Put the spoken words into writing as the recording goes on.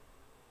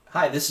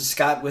Hi, this is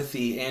Scott with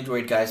the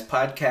Android Guys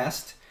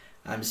podcast.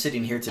 I'm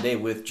sitting here today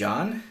with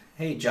John.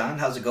 Hey, John,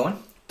 how's it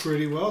going?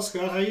 Pretty well,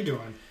 Scott. How you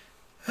doing?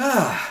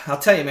 I'll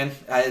tell you, man.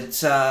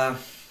 It's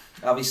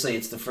obviously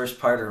it's the first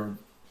part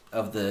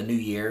of the new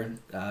year,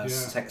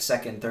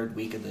 second, third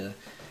week of the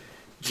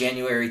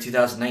January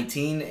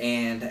 2019,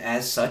 and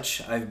as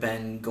such, I've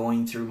been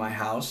going through my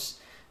house.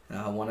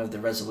 One of the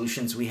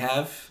resolutions we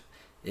have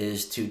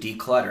is to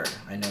declutter.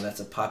 I know that's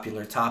a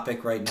popular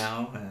topic right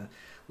now.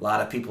 A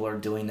lot of people are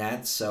doing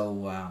that,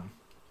 so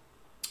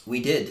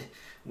we did.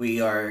 We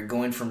are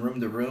going from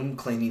room to room,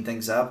 cleaning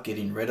things up,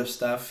 getting rid of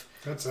stuff.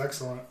 That's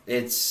excellent.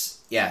 It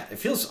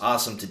feels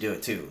awesome to do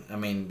it too. I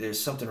mean, there's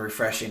something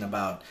refreshing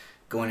about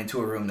going into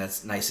a room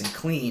that's nice and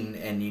clean,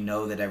 and you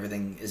know that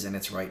everything is in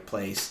its right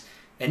place,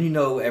 and you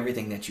know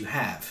everything that you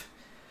have.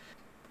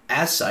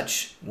 As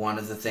such, one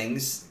of the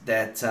things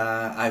that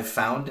I've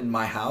found in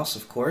my house,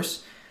 of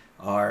course,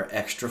 are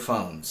extra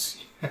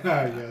phones.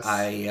 Yes.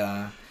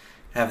 I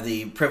have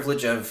the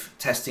privilege of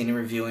testing and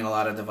reviewing a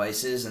lot of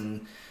devices,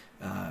 and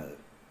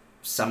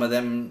some of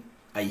them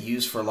I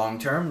use for long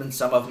term, and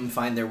some of them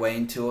find their way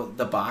into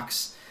the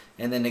box,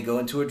 and then they go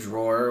into a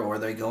drawer or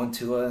they go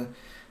into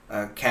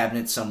a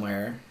cabinet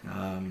somewhere.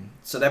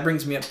 So that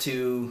brings me up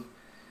to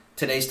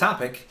today's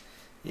topic: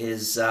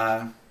 is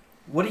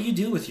what do you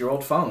do with your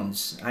old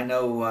phones? I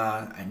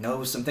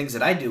know some things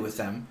that I do with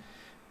them,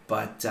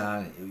 but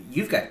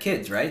you've got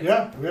kids, right?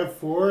 Yeah, we have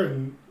four,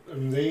 and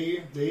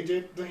they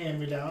did the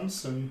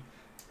hand-me-downs, and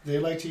they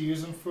like to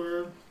use them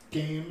for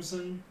games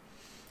and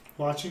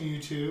watching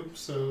YouTube.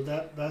 So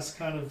that's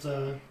kind of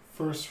the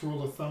first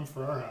rule of thumb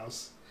for our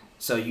house.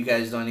 So you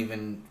guys don't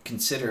even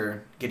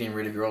consider getting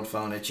rid of your old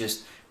phone. It's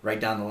just right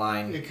down the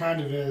line. It kind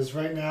of is.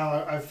 Right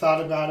now, I've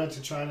thought about it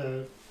to try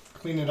to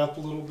clean it up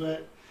a little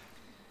bit,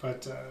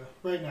 but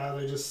right now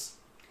they just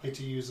like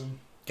to use them.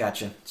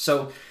 Gotcha.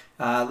 So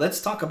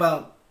let's talk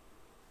about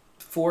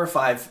 4 or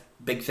 5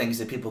 big things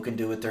that people can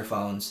do with their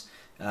phones.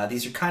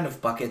 These are kind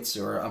of buckets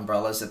or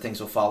umbrellas that things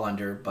will fall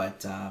under,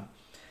 but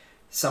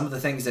some of the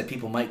things that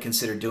people might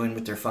consider doing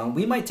with their phone,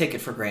 we might take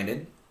it for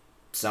granted.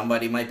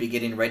 Somebody might be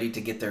getting ready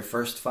to get their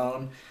first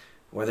phone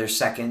or their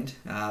second.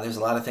 There's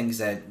a lot of things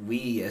that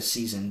we as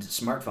seasoned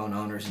smartphone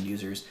owners and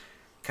users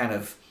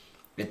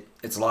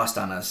it's lost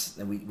on us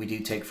that we do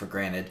take for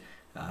granted.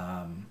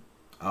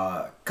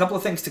 A couple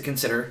of things to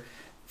consider.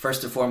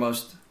 First and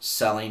foremost,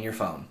 selling your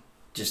phone.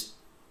 Just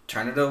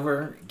turn it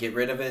over, get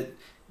rid of it,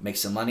 make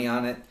some money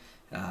on it.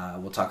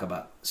 We'll talk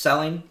about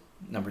selling.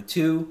 Number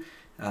 2,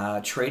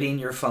 trading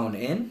your phone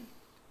in.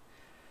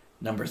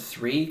 Number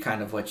 3,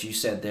 kind of what you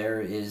said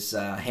there, is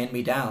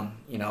hand-me-down.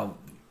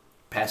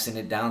 Passing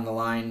it down the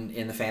line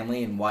in the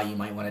family and why you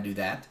might want to do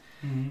that.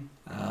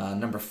 Mm-hmm.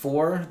 Number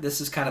 4,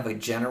 this is kind of a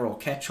general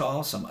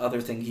catch-all. Some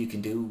other things you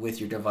can do with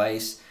your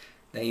device.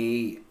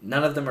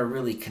 None of them are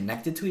really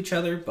connected to each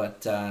other,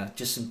 but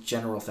just some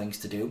general things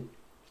to do.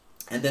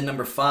 And then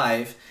number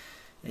 5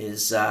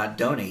 is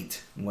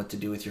donate, and what to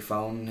do with your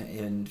phone.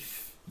 And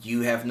if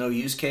you have no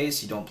use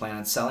case, you don't plan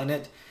on selling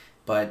it,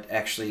 but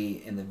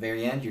actually in the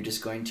very end, you're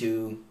just going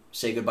to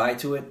say goodbye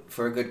to it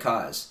for a good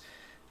cause.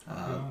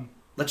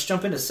 Let's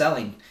jump into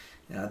selling.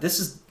 This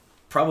is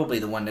probably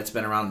the one that's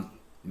been around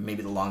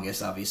maybe the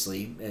longest,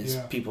 obviously, is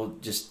people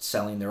just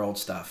selling their old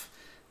stuff.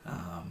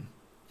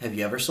 Have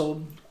you ever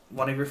sold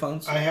one of your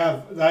phones? I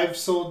have. I've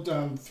sold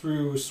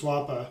through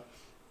Swappa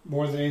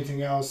more than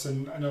anything else,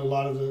 and I know a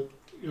lot of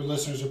your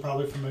listeners are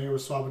probably familiar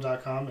with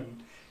Swappa.com,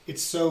 and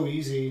it's so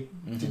easy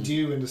to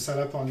do and to set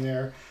up on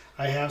there.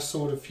 I have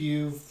sold a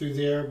few through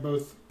there,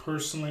 both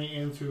personally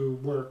and through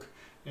work,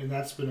 and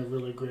that's been a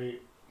really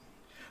great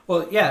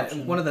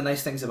option. One of the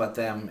nice things about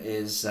them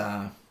is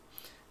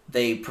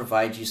they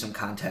provide you some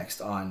context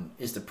on,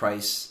 is the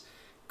price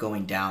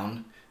going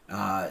down?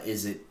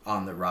 Is it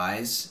on the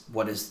rise?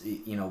 What is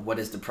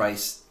the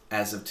price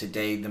as of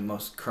today, the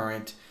most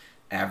current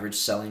average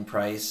selling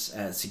price?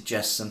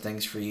 Suggests some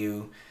things for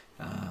you.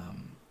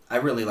 I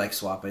really like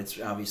Swappa.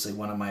 It's obviously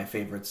one of my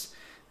favorites.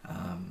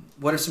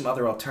 What are some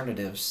other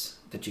alternatives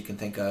that you can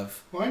think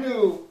of? Well, I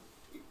know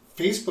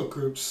Facebook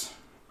groups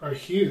are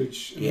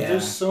huge. Yeah.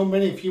 There's so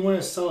many. If you want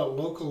to sell it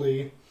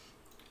locally,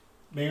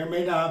 may or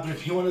may not, but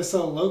if you want to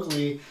sell it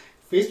locally,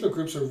 Facebook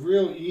groups are a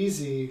real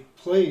easy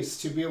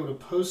place to be able to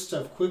post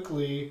stuff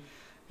quickly,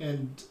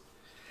 and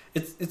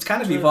it's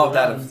kind of evolved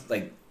out of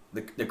like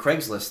the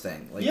Craigslist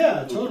thing. Like,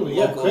 yeah, totally.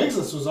 Local. Yeah,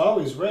 Craigslist was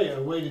always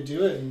a way to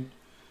do it,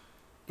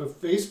 but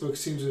Facebook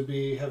seems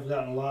to have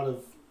gotten a lot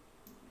of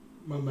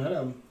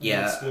momentum in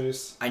that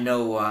space. I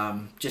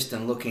know. Just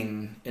in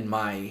looking in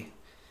my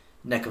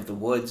neck of the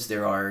woods,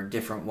 there are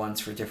different ones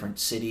for different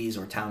cities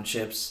or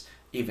townships,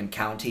 even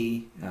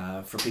county,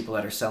 for people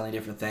that are selling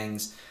different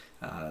things.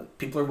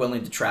 People are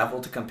willing to travel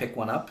to come pick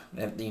one up.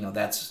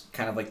 That's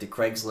kind of like the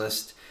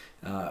Craigslist,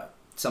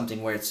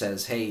 something where it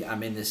says, hey,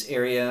 I'm in this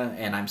area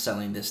and I'm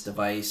selling this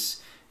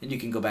device. And you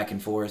can go back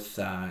and forth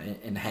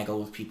and haggle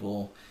with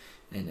people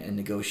and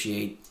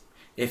negotiate.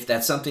 If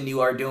that's something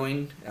you are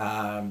doing,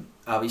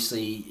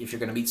 obviously, if you're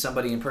going to meet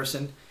somebody in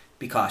person,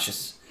 be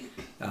cautious.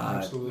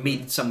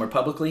 Meet somewhere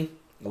publicly.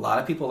 A lot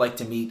of people like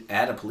to meet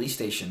at a police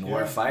station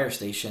or a fire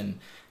station.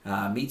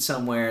 Meet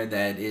somewhere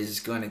that is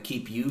going to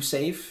keep you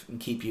safe and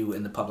keep you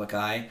in the public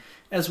eye,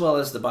 as well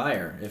as the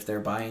buyer. If they're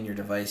buying your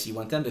device, you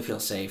want them to feel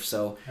safe.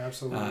 So,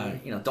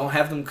 Absolutely. don't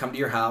have them come to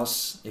your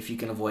house if you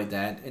can avoid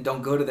that, and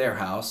don't go to their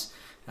house.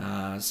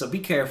 So be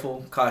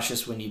careful,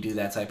 cautious when you do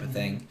that type of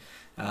thing.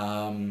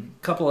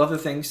 Couple other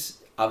things.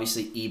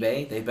 Obviously,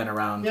 eBay. They've been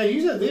around. Yeah,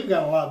 you said they've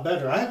gotten a lot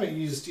better. I haven't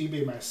used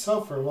eBay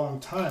myself for a long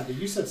time, but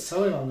you said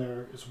selling on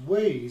there is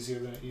way easier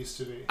than it used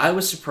to be. I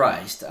was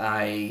surprised.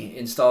 I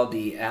installed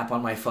the app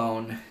on my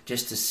phone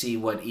just to see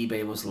what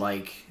eBay was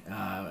like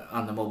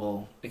on the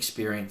mobile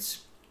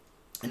experience.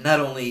 And not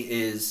only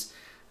is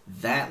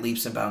that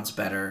leaps and bounds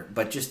better,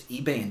 but just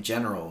eBay in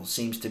general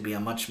seems to be a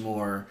much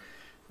more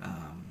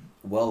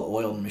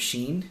well-oiled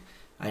machine.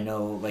 I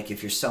know, like,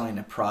 if you're selling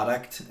a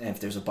product, and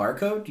if there's a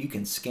barcode, you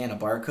can scan a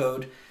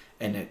barcode,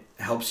 and it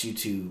helps you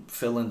to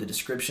fill in the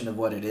description of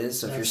what it is.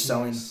 So if you're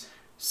selling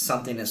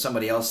something that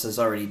somebody else has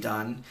already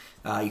done,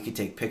 you can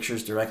take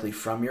pictures directly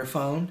from your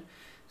phone.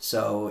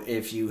 So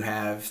if you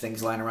have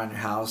things lying around your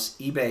house,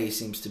 eBay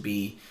seems to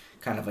be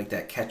kind of like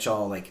that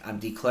catch-all, like, I'm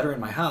decluttering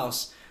my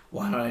house,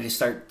 why don't I just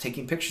start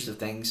taking pictures of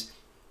things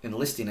and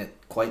listing it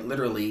quite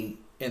literally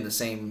in the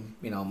same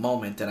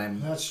moment that I'm.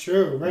 That's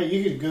true, right?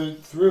 You could go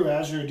through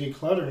as you're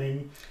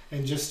decluttering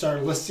and just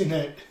start listing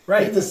it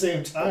right at the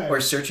same time, or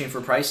searching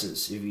for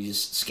prices. If you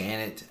just scan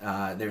it,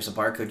 there's a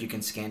barcode you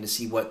can scan to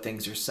see what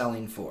things are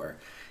selling for.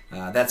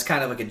 That's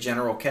kind of like a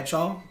general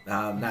catch-all,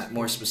 not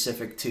more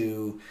specific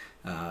to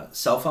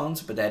cell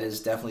phones, but that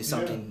is definitely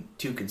something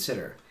to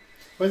consider.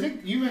 Well, I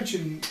think you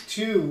mentioned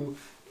too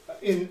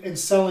in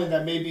selling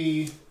that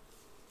maybe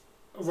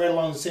right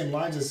along the same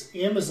lines as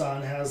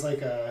Amazon has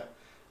like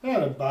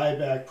not a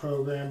buyback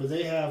program, but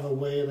they have a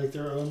way, like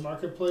their own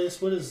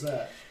marketplace. What is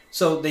that?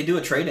 So they do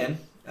a trade-in,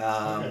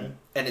 Okay.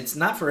 and it's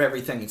not for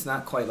everything. It's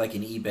not quite like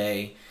an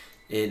eBay.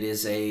 It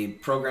is a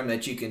program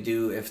that you can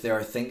do if there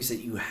are things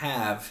that you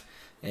have,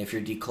 if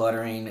you're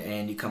decluttering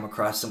and you come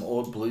across some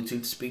old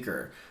Bluetooth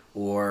speaker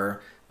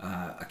or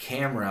a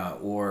camera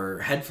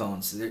or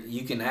headphones,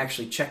 you can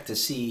actually check to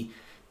see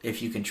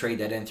if you can trade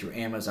that in through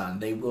Amazon.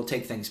 They will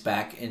take things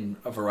back in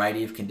a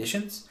variety of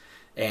conditions,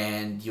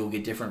 and you'll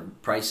get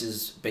different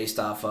prices based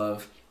off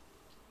of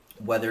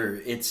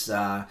whether it's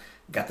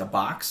got the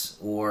box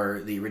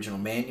or the original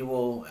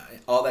manual.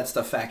 All that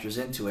stuff factors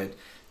into it.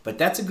 But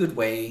that's a good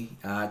way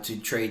to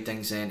trade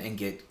things in and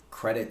get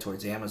credit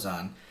towards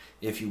Amazon.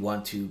 If you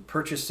want to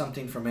purchase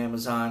something from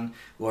Amazon,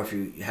 or if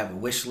you have a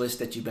wish list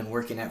that you've been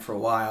working at for a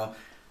while,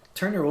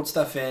 turn your old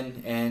stuff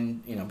in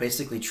and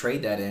basically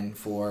trade that in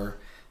for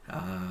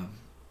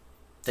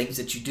things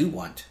that you do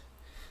want.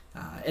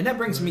 And that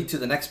brings me to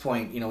the next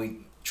point. We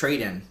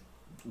trade in.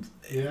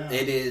 Yeah.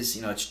 It is,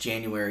 it's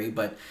January,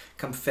 but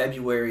come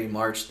February,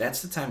 March,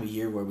 that's the time of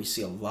year where we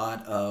see a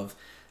lot of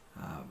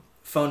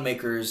phone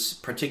makers,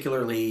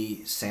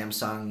 particularly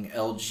Samsung,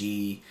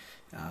 LG.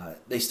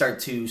 They start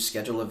to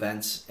schedule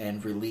events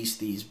and release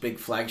these big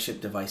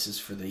flagship devices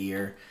for the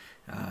year.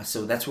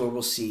 So that's where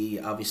we'll see,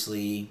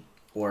 obviously,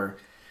 or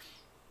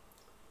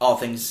all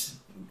things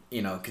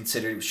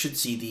considered, should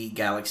see the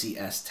Galaxy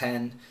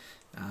S10.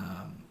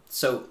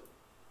 So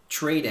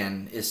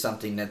trade-in is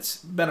something that's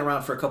been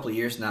around for a couple of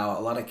years now. A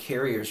lot of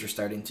carriers are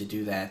starting to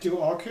do that. Do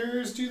all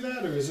carriers do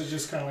that, or is it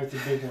just kind of like the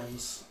big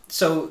ones?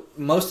 So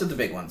most of the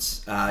big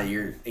ones,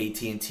 your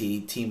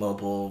AT&T,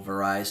 T-Mobile,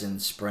 Verizon,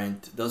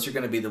 Sprint, those are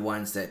going to be the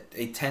ones that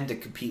they tend to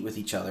compete with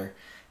each other.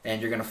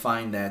 And you're going to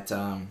find that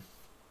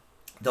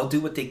they'll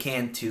do what they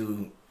can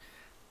to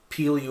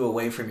peel you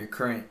away from your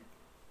current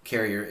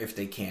carrier if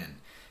they can.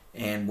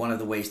 And one of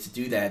the ways to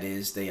do that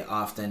is they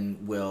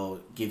often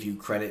will give you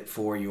credit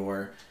for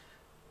your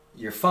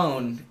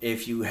phone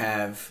if you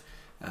have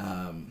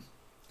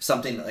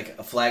something like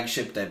a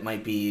flagship that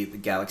might be the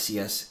Galaxy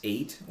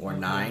S8 or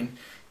 9.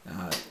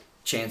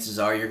 Chances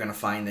are you're going to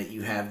find that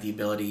you have the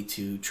ability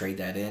to trade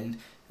that in.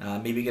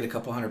 Maybe get a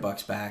couple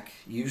 $100 back.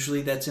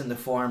 Usually that's in the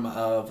form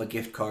of a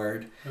gift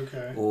card,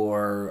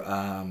 or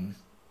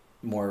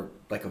more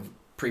like a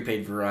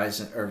prepaid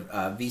Verizon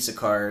or Visa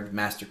card,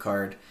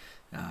 MasterCard.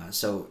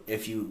 So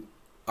if you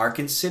are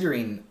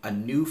considering a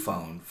new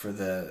phone for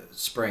the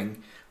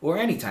spring, or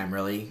anytime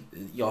really,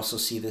 you also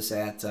see this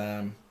at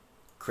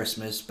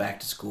Christmas, back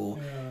to school,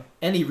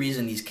 any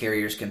reason these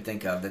carriers can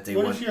think of that they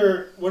want.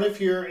 What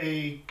if you're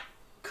a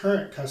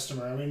current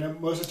customer? I mean,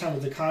 most of the time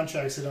with the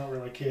contracts, they don't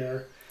really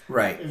care.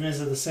 Right. I mean,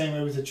 is it the same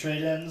way with the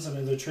trade-ins? I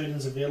mean, are the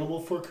trade-ins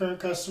available for current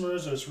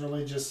customers, or it's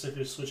really just if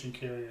you're switching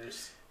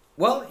carriers?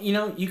 Well,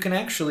 you can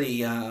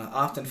actually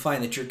often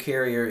find that your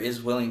carrier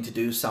is willing to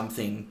do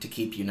something to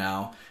keep you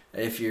now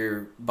if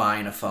you're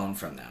buying a phone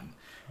from them.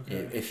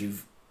 Okay. If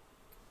you've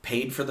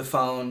paid for the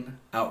phone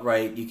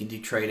outright, you can do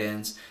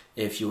trade-ins.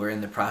 If you are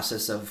in the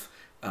process of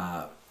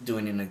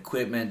doing an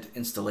equipment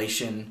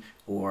installation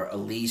or a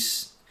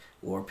lease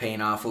or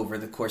paying off over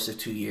the course of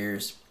 2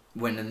 years,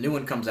 when a new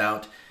one comes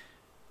out,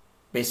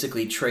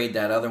 basically trade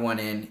that other one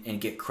in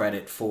and get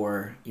credit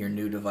for your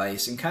new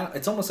device. And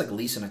it's almost like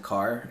leasing a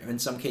car in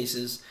some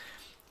cases.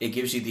 it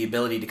gives you the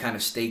ability to kind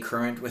of stay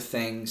current with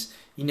things.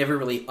 You never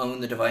really own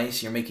the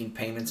device. You're making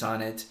payments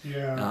on it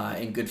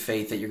in good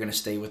faith that you're going to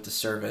stay with the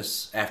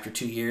service. After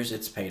 2 years,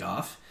 it's paid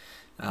off.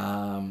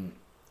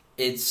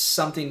 It's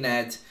something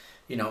that,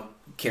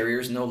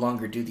 carriers no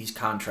longer do these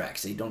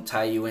contracts. They don't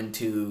tie you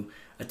into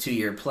a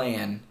 2-year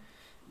plan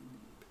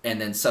and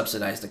then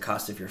subsidize the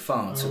cost of your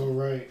phone.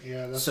 Right.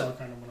 Yeah, that's all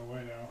kind of went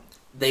away now.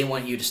 They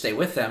want you to stay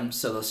with them,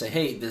 so they'll say,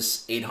 hey,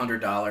 this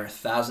 $800,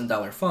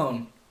 $1,000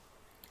 phone,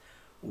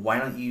 why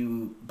don't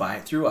you buy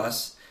it through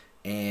us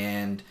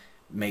and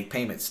make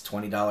payments,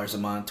 $20 a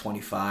month,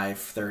 $25,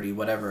 $30,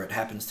 whatever it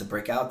happens to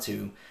break out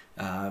to.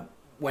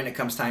 When it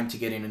comes time to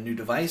getting a new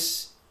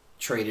device,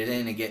 trade it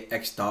in and get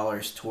X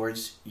dollars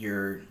towards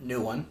your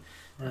new one.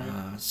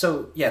 Right.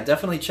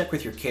 Definitely check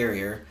with your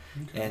carrier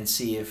and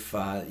see if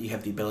you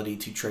have the ability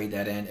to trade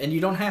that in. And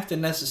you don't have to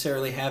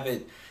necessarily have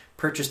it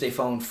purchased a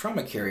phone from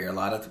a carrier. A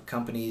lot of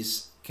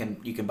companies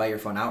you can buy your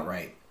phone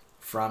outright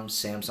from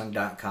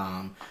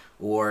Samsung.com,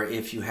 or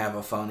if you have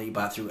a phone that you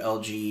bought through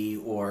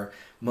LG or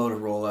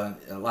Motorola,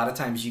 a lot of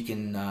times you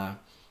can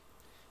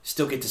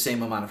still get the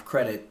same amount of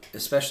credit,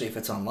 especially if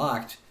it's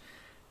unlocked.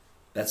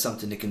 That's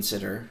something to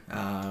consider.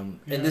 And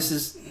this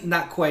is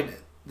not quite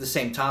the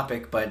same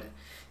topic, but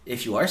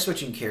if you are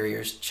switching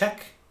carriers,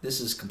 check. This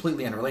is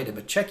completely unrelated,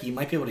 but check. You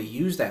might be able to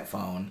use that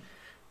phone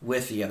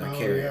with the other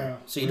carrier. Yeah.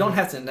 So you don't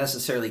have to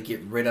necessarily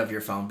get rid of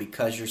your phone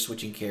because you're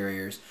switching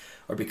carriers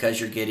or because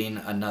you're getting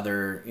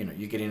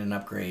you're getting an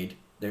upgrade.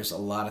 There's a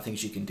lot of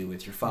things you can do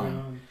with your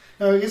phone.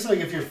 No, I guess like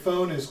if your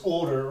phone is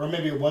older or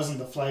maybe it wasn't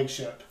the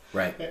flagship.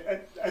 Right.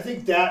 I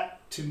think that,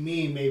 to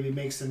me, maybe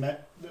makes the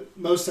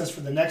most sense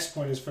for the next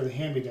point is for the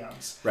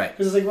hand-me-downs. Right.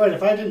 Because it's like, right,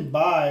 if I didn't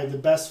buy the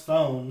best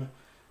phone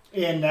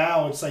and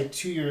now it's like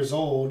 2 years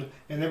old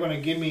and they're going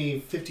to give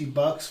me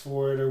 $50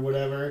 for it or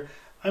whatever,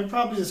 I'm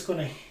probably just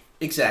going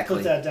to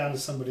put that down to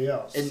somebody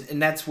else.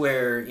 And that's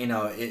where,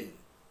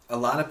 a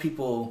lot of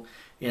people,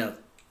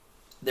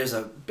 there's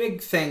a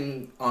big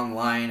thing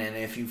online, and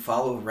if you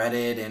follow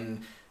Reddit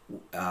and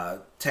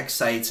tech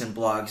sites and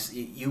blogs,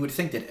 you would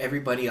think that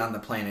everybody on the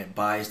planet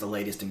buys the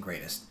latest and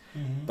greatest.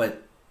 Mm-hmm.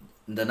 But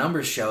the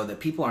numbers show that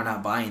people are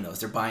not buying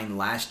those. They're buying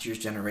last year's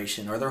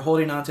generation, or they're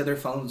holding on to their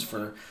phones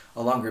for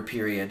a longer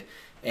period.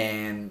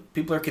 And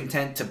people are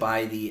content to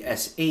buy the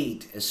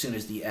S8 as soon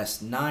as the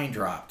S9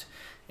 dropped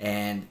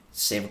and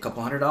save a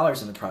couple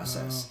 $100 in the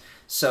process. Wow.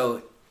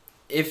 So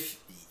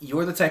if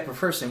you're the type of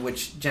person,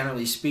 which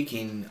generally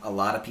speaking a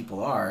lot of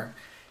people are,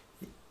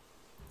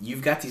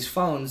 you've got these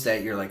phones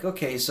that you're like,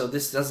 okay, so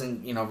this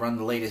doesn't, run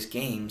the latest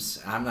games.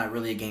 I'm not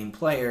really a game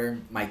player.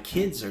 My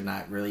kids are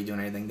not really doing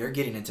anything. They're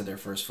getting into their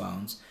first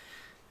phones.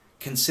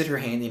 Consider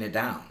handing it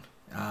down.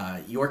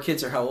 Your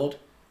kids are how old?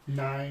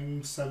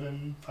 9,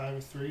 7,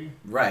 5, 3.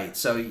 Right.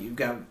 So you've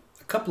got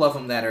a couple of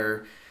them that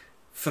are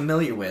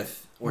familiar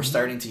with or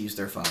starting to use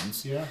their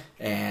phones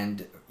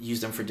and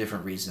use them for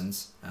different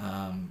reasons.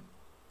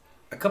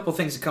 A couple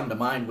things that come to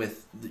mind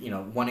with,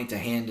 wanting to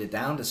hand it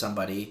down to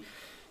somebody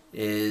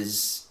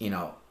is,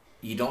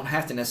 you don't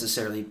have to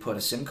necessarily put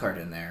a SIM card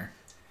in there.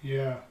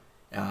 Yeah.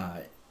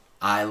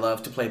 I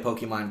love to play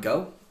Pokemon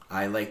Go.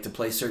 I like to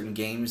play certain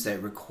games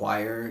that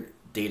require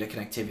data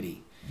connectivity.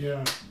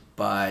 Yeah.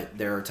 But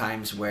there are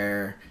times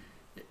where,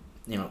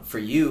 for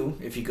you,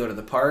 if you go to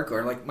the park,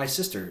 or like my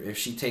sister, if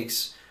she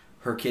takes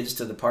her kids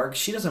to the park,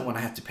 she doesn't want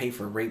to have to pay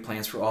for rate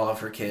plans for all of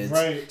her kids.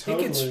 Right,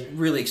 totally. It gets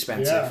really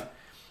expensive. Yeah.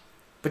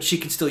 But she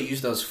can still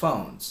use those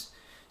phones.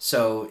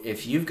 So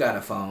if you've got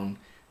a phone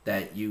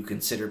that you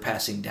consider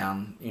passing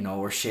down,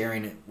 or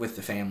sharing it with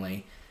the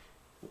family,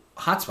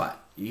 hotspot.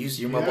 You use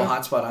your mobile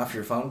hotspot off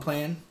your phone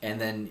plan, and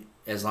then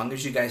as long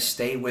as you guys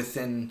stay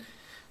within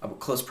a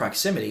close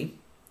proximity,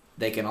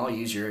 they can all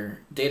use your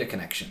data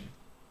connection.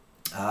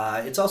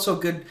 It's also a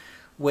good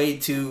way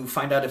to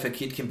find out if a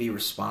kid can be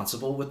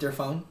responsible with their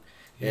phone,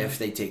 if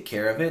they take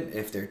care of it,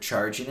 if they're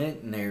charging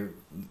it, and they're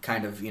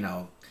kind of,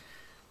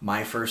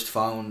 my first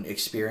phone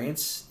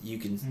experience, you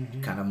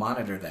can kind of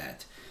monitor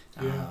that.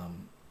 Yeah.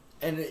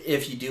 And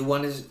if you do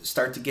want to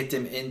start to get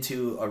them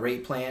into a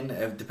rate plan,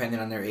 depending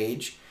on their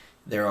age,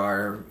 there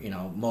are,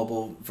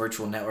 mobile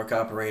virtual network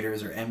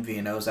operators or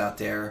MVNOs out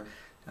there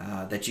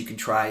that you can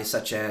try,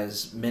 such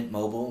as Mint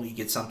Mobile. You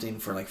get something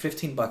for like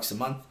 $15 a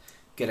month,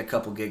 get a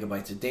couple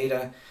gigabytes of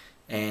data,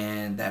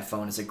 and that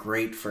phone is a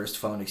great first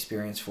phone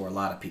experience for a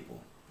lot of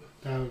people.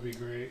 That would be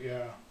great,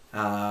 yeah.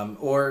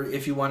 Or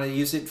if you want to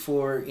use it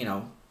for,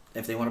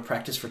 if they want to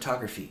practice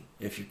photography,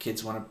 if your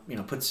kids want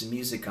to, put some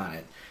music on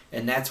it.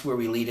 And that's where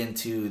we lead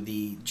into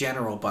the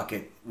general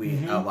bucket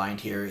we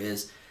outlined here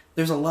is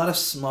there's a lot of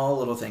small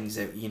little things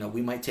that,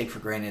 we might take for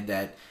granted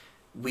that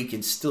we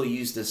can still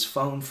use this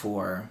phone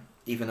for,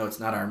 even though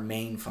it's not our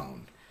main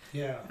phone.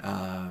 Yeah.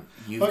 I'll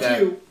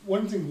tell you,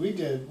 one thing we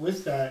did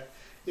with that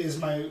is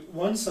my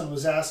one son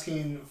was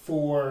asking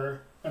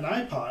for an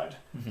iPod.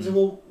 I said,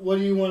 well, what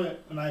do you want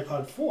an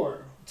iPod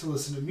for? To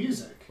listen to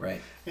music. Right.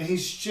 And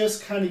he's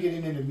just kind of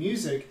getting into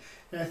music.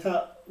 And I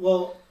thought,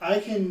 well,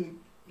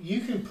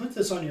 you can put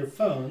this on your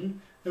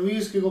phone. and we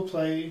use Google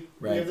Play.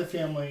 Right. We have the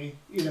family,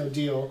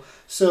 deal.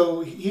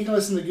 So he can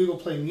listen to Google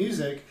Play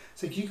Music.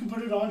 It's like you can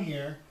put it on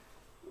here,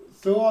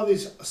 throw all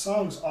these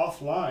songs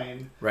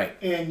offline, Right.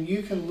 and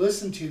you can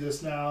listen to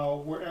this now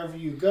wherever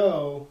you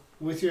go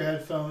with your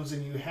headphones,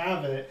 and you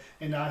have it,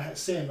 and not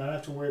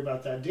have to worry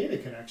about that data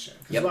connection.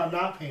 Because I'm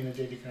not paying a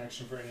data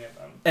connection for any of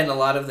them. And a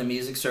lot of the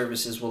music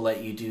services will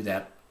let you do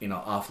that,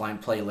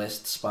 offline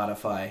playlists,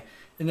 Spotify,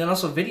 and then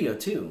also video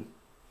too.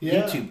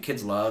 Yeah. YouTube,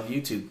 kids love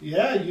YouTube.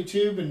 Yeah,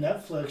 YouTube and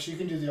Netflix, you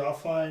can do the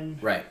offline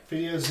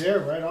videos there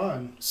right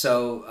on.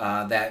 So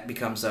that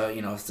becomes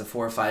it's a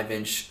 4 or 5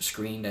 inch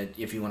screen that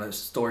if you want to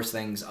store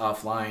things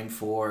offline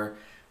for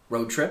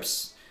road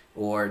trips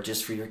or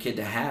just for your kid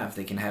to have,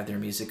 they can have their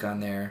music on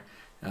there.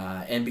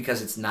 And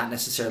because it's not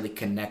necessarily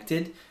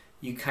connected,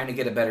 you kind of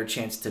get a better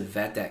chance to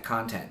vet that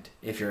content.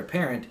 If you're a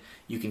parent,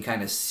 you can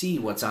kind of see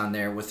what's on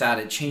there without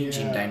it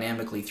changing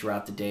dynamically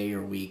throughout the day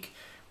or week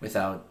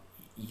without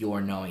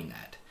your knowing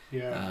that.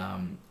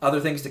 Yeah.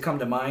 Other things to come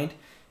to mind,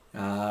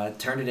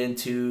 turn it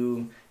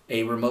into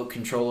a remote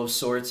control of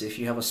sorts if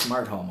you have a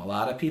smart home. A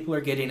lot of people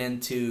are getting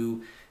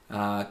into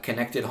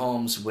connected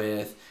homes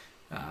with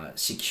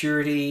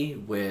security,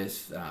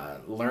 with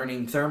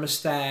learning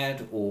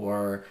thermostat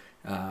or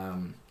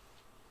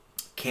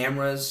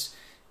cameras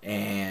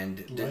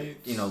and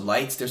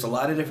lights. There's a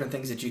lot of different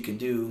things that you can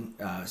do.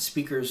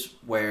 Speakers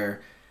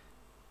where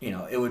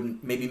it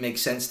would maybe make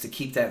sense to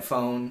keep that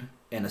phone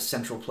in a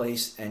central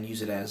place and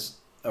use it as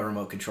a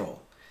remote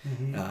control.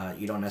 Mm-hmm.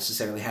 You don't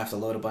necessarily have to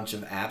load a bunch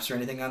of apps or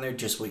anything on there,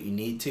 just what you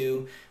need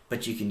to,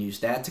 but you can use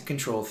that to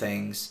control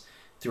things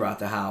throughout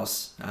the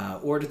house,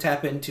 or to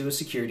tap into a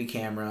security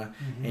camera,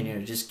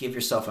 and just give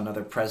yourself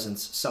another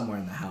presence somewhere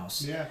in the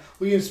house. Yeah.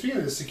 Well, speaking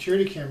of the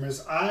security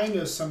cameras, I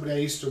know somebody I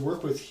used to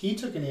work with. He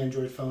took an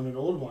Android phone, an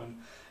old one,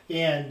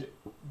 and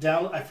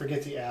I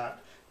forget the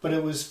app, but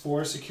it was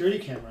for a security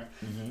camera,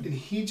 and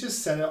he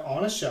just set it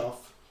on a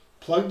shelf,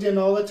 plugged in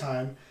all the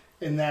time,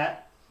 and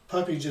that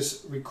puppy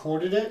just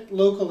recorded it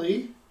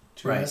locally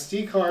to an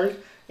SD card,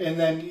 and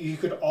then you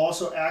could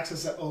also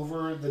access it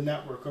over the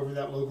network, over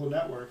that local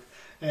network.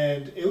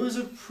 And it was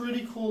a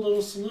pretty cool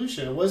little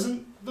solution. It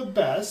wasn't the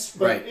best,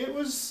 but it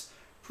was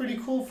pretty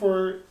cool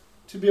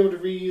to be able to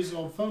reuse an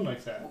old phone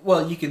like that.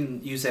 Well, you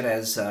can use it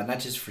as not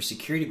just for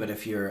security, but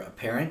if you're a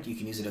parent, you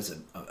can use it as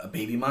a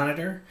baby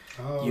monitor.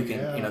 Oh, you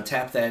can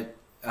tap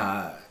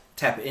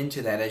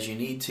into that as you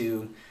need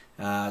to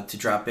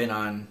drop in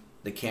on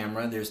the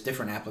camera. There's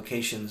different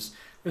applications.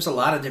 There's a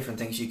lot of different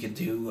things you can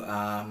do.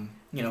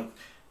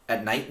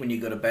 At night when you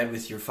go to bed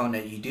with your phone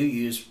that you do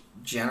use,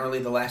 generally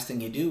the last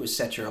thing you do is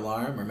set your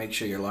alarm or make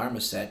sure your alarm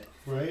is set.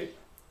 Right.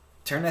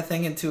 Turn that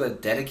thing into a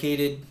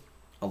dedicated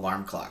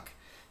alarm clock.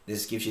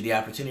 This gives you the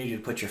opportunity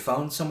to put your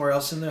phone somewhere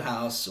else in the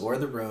house or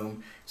the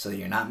room so that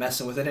you're not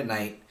messing with it at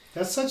night.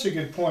 That's such a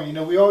good point.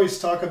 We always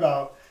talk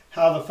about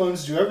how the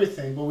phones do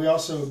everything, but we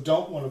also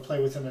don't want to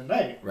play with them at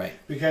night. Right.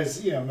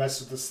 Because,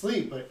 mess with the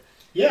sleep. But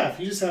yeah, if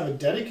you just have a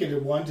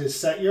dedicated one to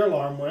set your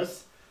alarm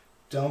with,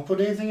 don't put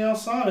anything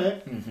else on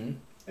it. Mm-hmm.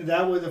 And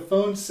that way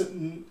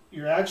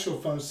your actual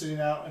phone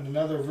sitting out in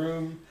another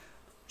room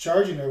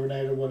charging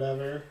overnight or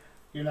whatever,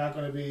 you're not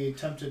going to be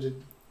tempted to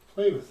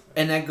play with it.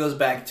 And that goes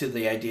back to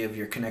the idea of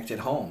your connected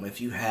home. If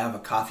you have a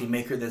coffee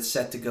maker that's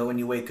set to go when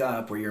you wake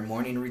up, or your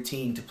morning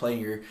routine to play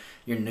your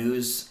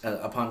news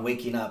upon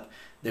waking up,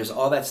 there's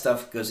all that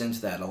stuff goes into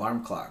that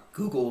alarm clock.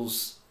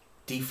 Google's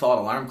default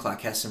alarm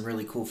clock has some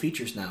really cool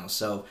features now.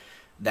 So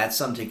that's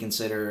something to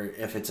consider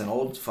if it's an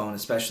old phone,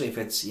 especially if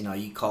it's,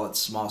 you call it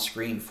small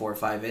screen, 4 or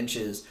 5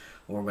 inches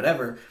or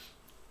whatever.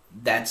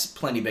 That's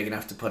plenty big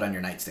enough to put on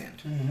your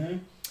nightstand. Mm-hmm.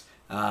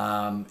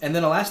 And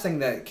then the last thing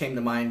that came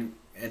to mind,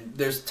 and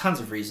there's tons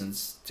of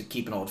reasons to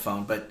keep an old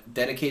phone, but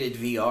dedicated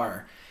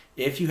VR.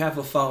 If you have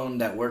a phone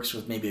that works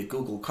with maybe a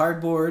Google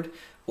Cardboard,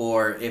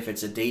 or if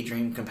it's a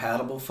Daydream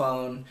compatible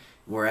phone,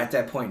 we're at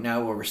that point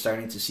now where we're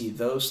starting to see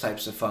those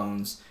types of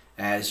phones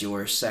as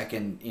your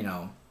second,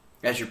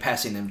 as you're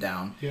passing them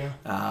down.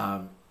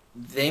 Yeah.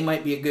 They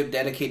might be a good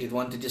dedicated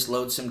one to just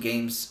load some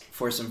games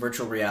for some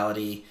virtual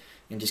reality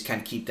and just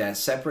kind of keep that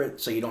separate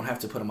so you don't have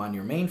to put them on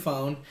your main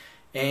phone,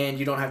 and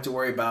you don't have to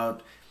worry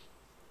about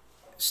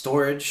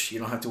storage. You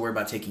don't have to worry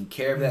about taking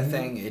care of that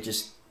thing. It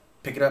just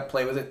pick it up,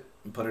 play with it,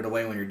 and put it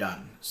away when you're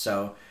done.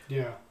 So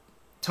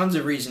tons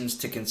of reasons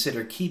to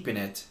consider keeping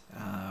it,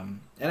 and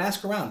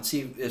ask around.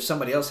 See if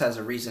somebody else has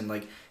a reason,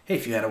 like, hey,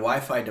 if you had a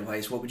Wi-Fi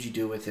device, what would you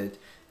do with it?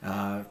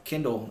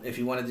 Kindle, if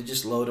you wanted to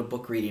just load a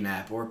book reading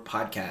app or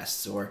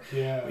podcasts, or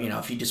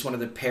if you just wanted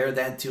to pair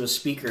that to a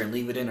speaker and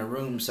leave it in a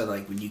room, so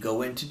like when you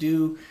go in to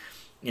do,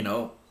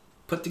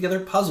 put together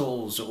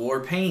puzzles or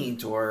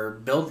paint or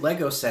build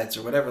Lego sets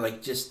or whatever,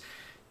 like just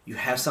you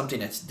have something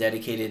that's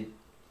dedicated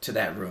to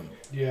that room.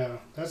 Yeah,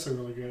 that's a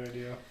really good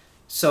idea.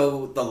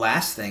 So the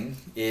last thing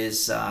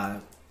is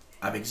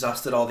I've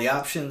exhausted all the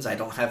options. I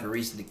don't have a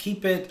reason to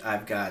keep it.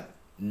 I've got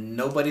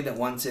nobody that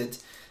wants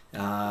it.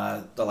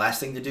 The last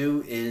thing to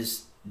do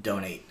is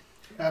donate.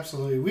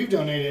 Absolutely. We've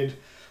donated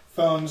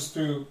phones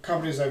through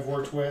companies I've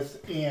worked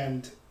with,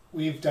 and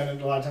we've done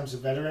it a lot of times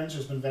with veterans.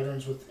 There's been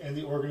veterans within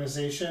the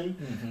organization,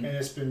 Mm-hmm. and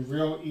it's been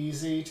real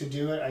easy to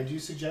do it. I do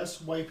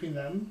suggest wiping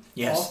them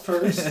Yes. off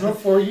first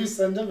before you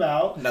send them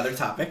out. Another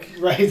topic.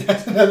 Right,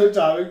 that's another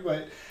topic,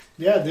 but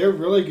yeah, they're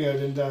really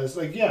good. And it's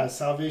like, yeah,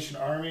 Salvation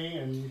Army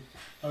and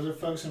other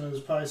folks, and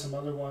there's probably some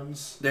other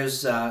ones.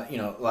 There's,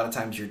 a lot of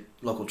times your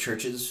local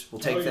churches will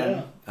take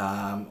them,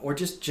 or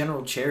just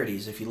general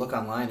charities. If you look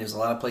online, there's a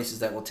lot of places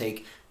that will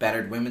take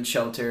battered women's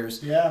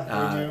shelters.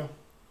 Yeah, they do.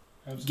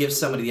 Give Absolutely.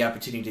 somebody the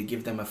opportunity to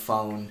give them a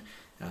phone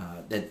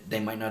that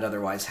they might not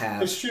otherwise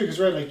have. It's true, because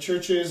right, like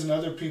churches and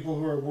other people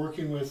who are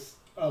working with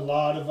a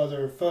lot of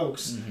other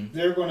folks, Mhm.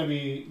 they're going to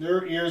be,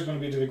 their ear is going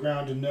to be to the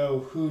ground to know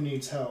who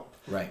needs help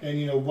Right.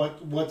 and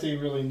what they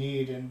really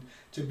need, and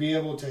to be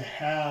able to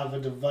have a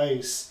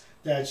device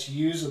that's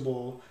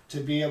usable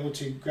to be able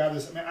to grab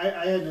this. I mean,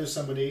 I had know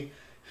somebody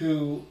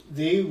who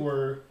they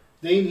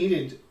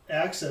needed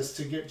access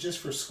to get just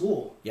for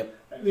school. Yep.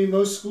 I mean,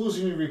 most schools,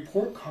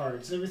 report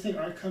cards and everything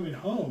aren't coming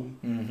home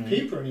Mm-hmm.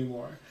 paper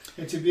anymore.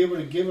 And to be able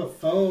to give a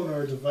phone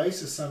or a device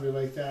to somebody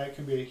like that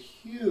can be a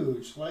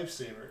huge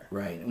lifesaver.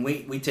 Right. And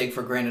we take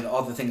for granted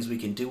all the things we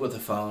can do with a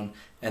phone,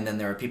 and then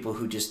there are people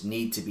who just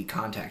need to be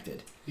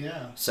contacted.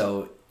 Yeah.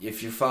 So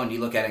if your phone, you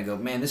look at it and go,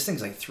 man, this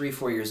thing's like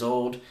 3-4 years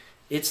old.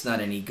 It's not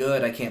any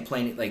good. I can't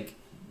play it. Like,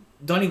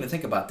 don't even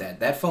think about that.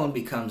 That phone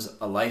becomes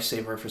a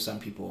lifesaver for some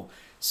people.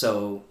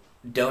 So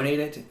donate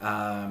it.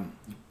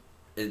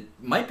 It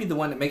might be the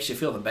one that makes you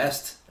feel the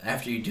best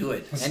after you do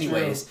it. That's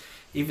Anyways,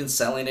 even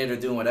selling it or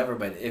doing whatever.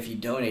 But if you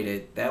donate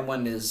it, that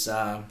one is,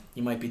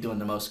 you might be doing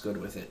the most good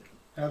with it.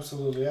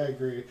 Absolutely, I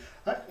agree.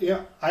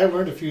 I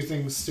learned a few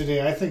things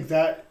today. I think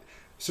that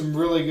some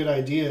really good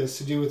ideas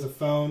to do with the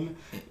phone.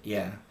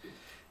 Yeah.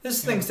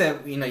 There's things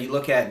that, you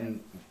look at,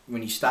 and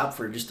when you stop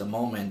for just a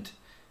moment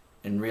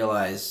and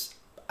realize,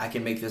 I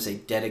can make this a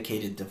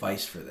dedicated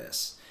device for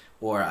this,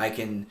 or I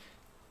can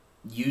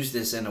use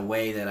this in a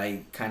way that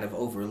I kind of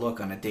overlook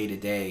on a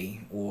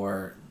day-to-day,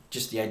 or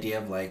just the idea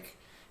of like,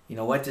 you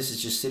know what, this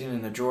is just sitting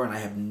in a drawer and I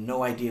have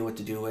no idea what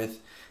to do with.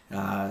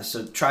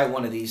 So try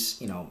one of these,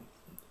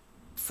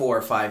 4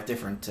 or 5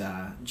 different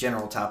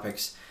general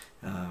topics.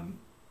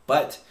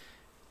 But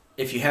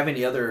if you have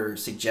any other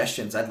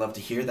suggestions, I'd love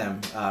to hear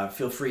them.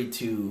 Feel free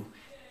to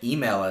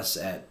email us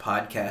at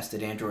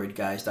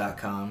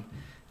podcast@androidguys.com.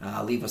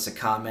 Leave us a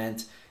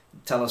comment.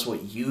 Tell us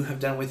what you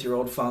have done with your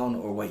old phone,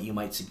 or what you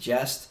might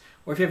suggest.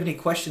 Or if you have any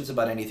questions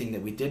about anything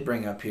that we did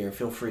bring up here,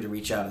 feel free to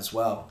reach out as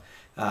well.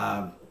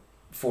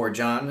 For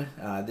John,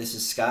 this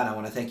is Scott. I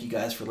want to thank you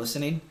guys for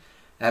listening.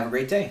 Have a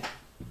great day.